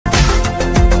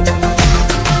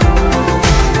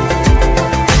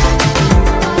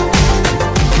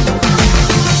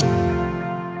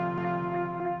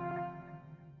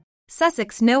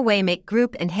Sussex no way make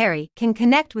Group and Harry can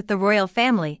connect with the royal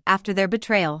family after their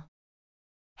betrayal.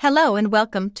 Hello and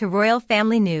welcome to Royal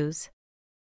Family News.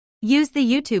 Use the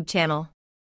YouTube channel.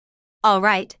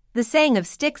 Alright, the saying of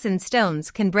sticks and stones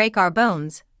can break our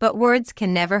bones, but words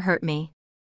can never hurt me.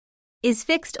 Is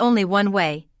fixed only one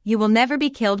way: you will never be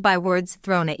killed by words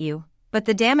thrown at you, but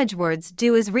the damage words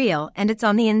do is real and it's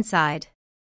on the inside.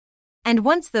 And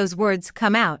once those words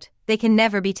come out, they can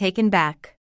never be taken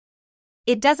back.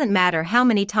 It doesn't matter how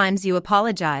many times you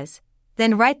apologize,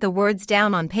 then write the words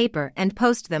down on paper and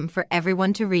post them for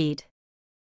everyone to read.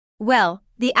 Well,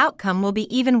 the outcome will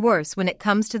be even worse when it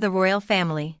comes to the royal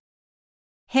family.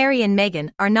 Harry and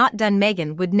Meghan are not done.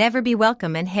 Meghan would never be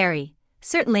welcome, and Harry,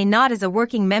 certainly not as a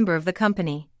working member of the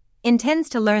company, intends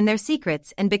to learn their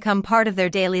secrets and become part of their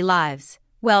daily lives,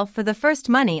 well, for the first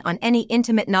money on any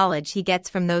intimate knowledge he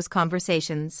gets from those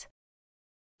conversations.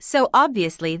 So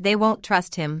obviously they won't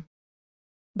trust him.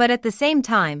 But at the same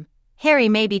time, Harry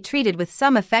may be treated with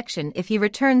some affection if he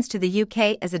returns to the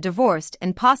UK as a divorced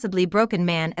and possibly broken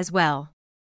man as well.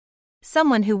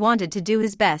 Someone who wanted to do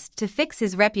his best to fix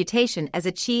his reputation as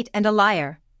a cheat and a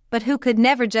liar, but who could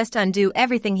never just undo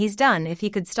everything he's done if he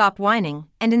could stop whining,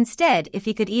 and instead if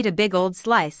he could eat a big old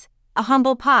slice, a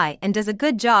humble pie, and does a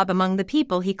good job among the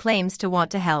people he claims to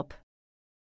want to help.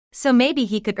 So maybe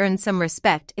he could earn some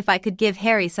respect if I could give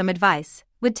Harry some advice.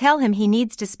 Would tell him he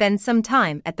needs to spend some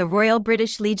time at the Royal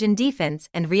British Legion Defence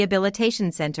and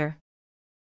Rehabilitation Centre.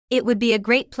 It would be a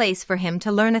great place for him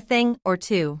to learn a thing or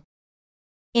two.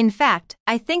 In fact,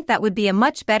 I think that would be a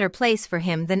much better place for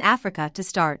him than Africa to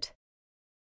start.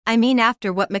 I mean,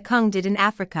 after what Meghan did in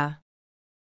Africa.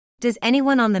 Does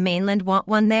anyone on the mainland want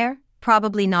one there?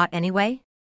 Probably not anyway.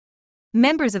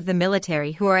 Members of the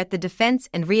military who are at the Defence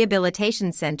and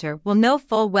Rehabilitation Centre will know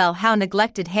full well how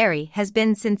neglected Harry has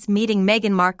been since meeting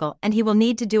Meghan Markle, and he will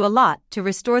need to do a lot to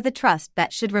restore the trust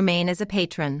that should remain as a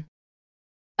patron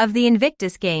of the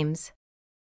Invictus Games.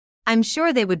 I'm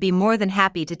sure they would be more than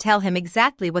happy to tell him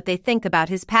exactly what they think about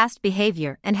his past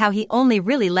behavior and how he only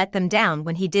really let them down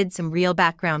when he did some real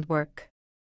background work.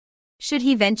 Should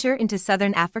he venture into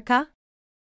southern Africa?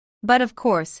 But of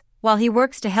course, while he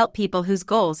works to help people whose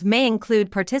goals may include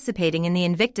participating in the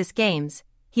Invictus Games,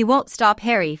 he won't stop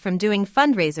Harry from doing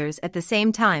fundraisers at the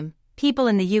same time. People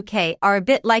in the UK are a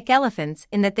bit like elephants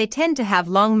in that they tend to have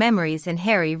long memories, and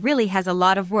Harry really has a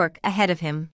lot of work ahead of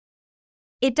him.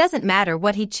 It doesn't matter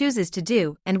what he chooses to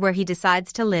do and where he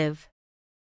decides to live.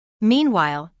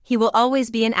 Meanwhile, he will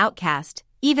always be an outcast,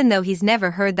 even though he's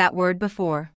never heard that word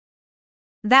before.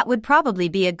 That would probably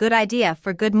be a good idea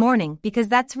for Good Morning, because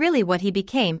that's really what he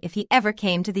became if he ever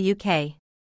came to the UK.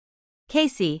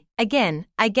 Casey, again,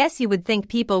 I guess you would think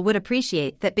people would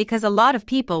appreciate that because a lot of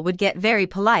people would get very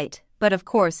polite, but of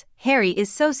course, Harry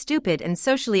is so stupid and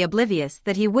socially oblivious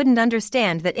that he wouldn't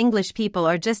understand that English people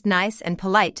are just nice and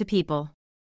polite to people.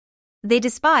 They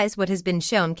despise what has been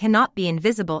shown cannot be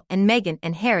invisible, and Meghan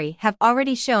and Harry have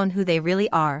already shown who they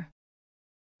really are.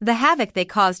 The havoc they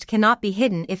caused cannot be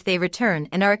hidden. If they return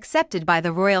and are accepted by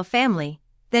the royal family,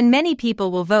 then many people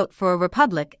will vote for a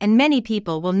republic, and many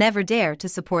people will never dare to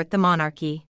support the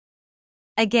monarchy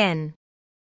again.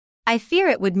 I fear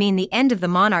it would mean the end of the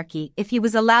monarchy if he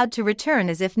was allowed to return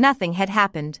as if nothing had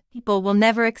happened. People will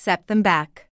never accept them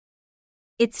back.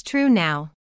 It's true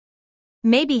now.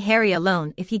 Maybe Harry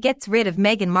alone, if he gets rid of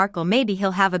Meghan Markle, maybe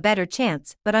he'll have a better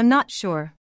chance, but I'm not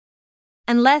sure.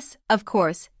 Unless, of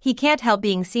course, he can't help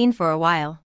being seen for a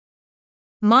while.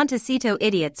 Montecito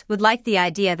idiots would like the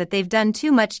idea that they've done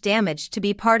too much damage to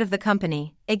be part of the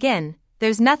company. Again,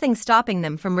 there's nothing stopping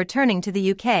them from returning to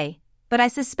the UK, but I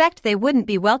suspect they wouldn't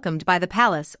be welcomed by the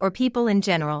palace or people in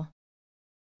general.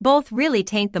 Both really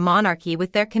taint the monarchy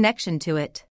with their connection to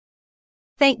it.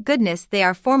 Thank goodness they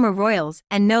are former royals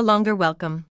and no longer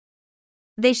welcome.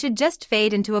 They should just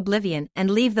fade into oblivion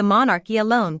and leave the monarchy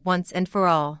alone once and for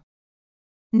all.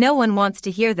 No one wants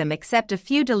to hear them except a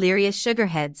few delirious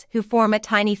sugarheads who form a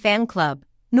tiny fan club,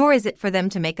 nor is it for them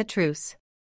to make a truce.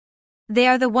 They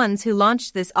are the ones who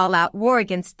launched this all-out war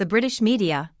against the British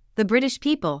media, the British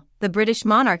people, the British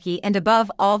monarchy, and above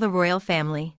all the royal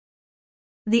family.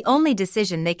 The only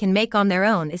decision they can make on their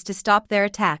own is to stop their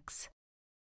attacks.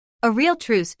 A real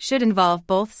truce should involve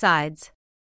both sides.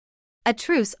 A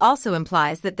truce also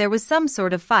implies that there was some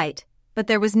sort of fight, but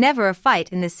there was never a fight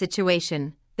in this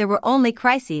situation. There were only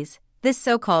crises. This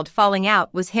so-called falling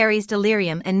out was Harry's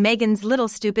delirium and Meghan's little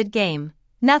stupid game.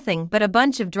 Nothing but a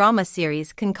bunch of drama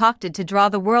series concocted to draw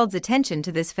the world's attention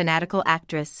to this fanatical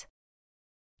actress.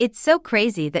 It's so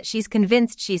crazy that she's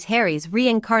convinced she's Harry's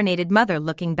reincarnated mother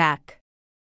looking back.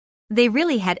 They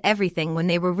really had everything when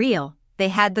they were real. They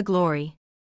had the glory.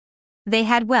 They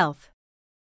had wealth.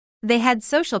 They had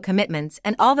social commitments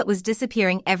and all that was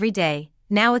disappearing every day.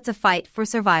 Now it's a fight for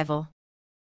survival.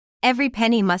 Every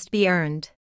penny must be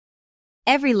earned.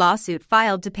 Every lawsuit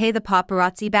filed to pay the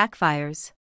paparazzi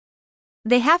backfires.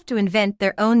 They have to invent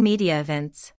their own media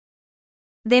events.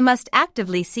 They must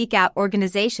actively seek out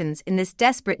organizations in this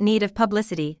desperate need of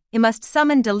publicity. They must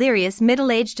summon delirious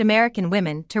middle-aged American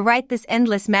women to write this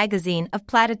endless magazine of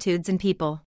platitudes and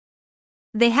people.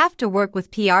 They have to work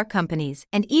with PR companies,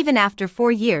 and even after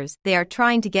 4 years, they are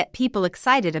trying to get people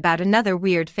excited about another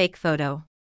weird fake photo.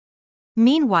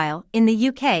 Meanwhile, in the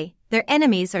UK, their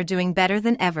enemies are doing better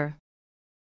than ever.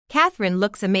 Catherine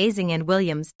looks amazing and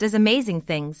Williams does amazing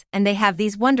things, and they have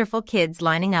these wonderful kids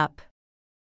lining up.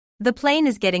 The plane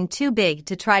is getting too big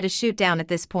to try to shoot down at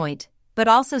this point, but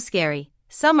also scary.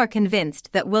 Some are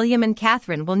convinced that William and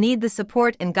Catherine will need the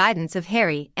support and guidance of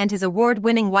Harry and his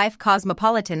award-winning wife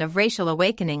cosmopolitan of racial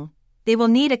awakening. They will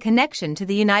need a connection to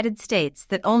the United States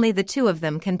that only the two of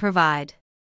them can provide.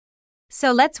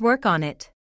 So let's work on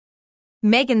it.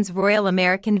 Meghan's Royal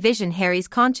American Vision, Harry's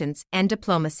conscience and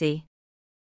diplomacy.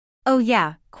 Oh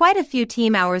yeah, quite a few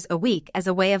team hours a week as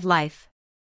a way of life.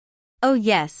 Oh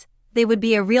yes, they would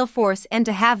be a real force, and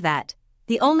to have that,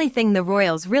 the only thing the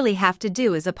royals really have to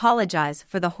do is apologize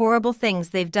for the horrible things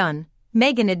they've done.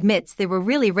 Meghan admits they were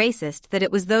really racist, that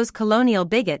it was those colonial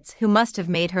bigots who must have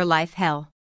made her life hell.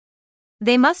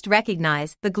 They must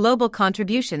recognize the global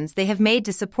contributions they have made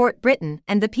to support Britain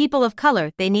and the people of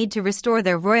color. They need to restore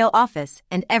their royal office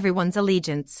and everyone's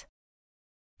allegiance.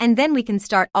 And then we can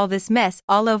start all this mess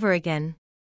all over again.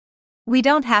 We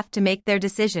don't have to make their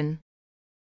decision.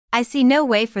 I see no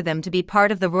way for them to be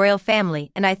part of the royal family,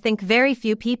 and I think very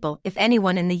few people, if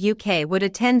anyone in the UK, would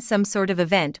attend some sort of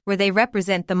event where they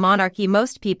represent the monarchy.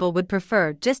 Most people would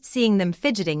prefer just seeing them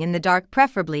fidgeting in the dark,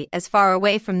 preferably as far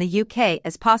away from the UK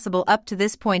as possible up to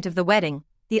this point of the wedding.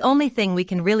 The only thing we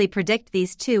can really predict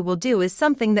these two will do is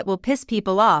something that will piss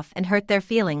people off and hurt their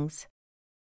feelings.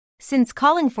 Since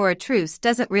calling for a truce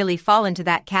doesn't really fall into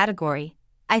that category,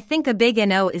 I think a big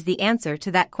no is the answer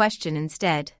to that question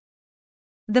instead.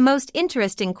 The most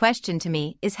interesting question to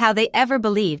me is how they ever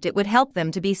believed it would help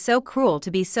them to be so cruel,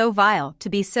 to be so vile, to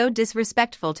be so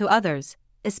disrespectful to others,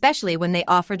 especially when they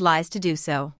offered lies to do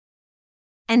so.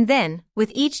 And then,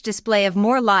 with each display of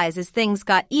more lies as things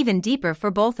got even deeper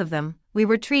for both of them, we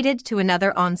were treated to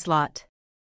another onslaught.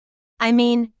 I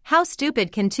mean, how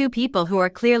stupid can two people who are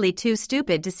clearly too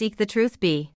stupid to seek the truth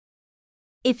be?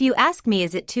 If you ask me,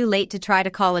 is it too late to try to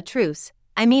call a truce?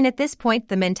 I mean, at this point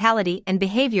the mentality and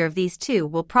behavior of these two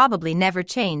will probably never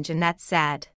change, and that's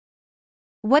sad.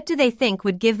 What do they think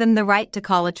would give them the right to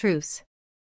call a truce?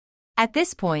 At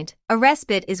this point, a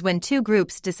respite is when two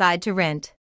groups decide to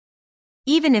rent.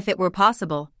 Even if it were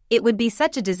possible, it would be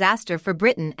such a disaster for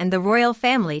Britain and the royal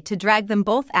family to drag them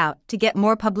both out to get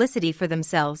more publicity for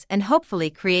themselves and hopefully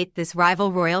create this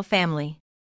rival royal family.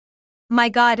 My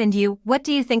God, and you, what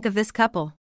do you think of this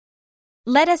couple?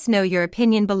 Let us know your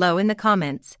opinion below in the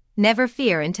comments. Never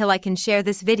fear until I can share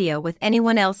this video with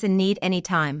anyone else in need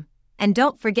anytime. And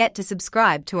don't forget to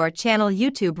subscribe to our channel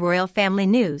YouTube Royal Family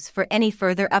News for any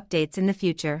further updates in the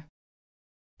future.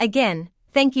 Again,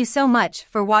 thank you so much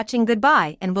for watching.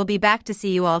 Goodbye, and we'll be back to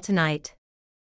see you all tonight.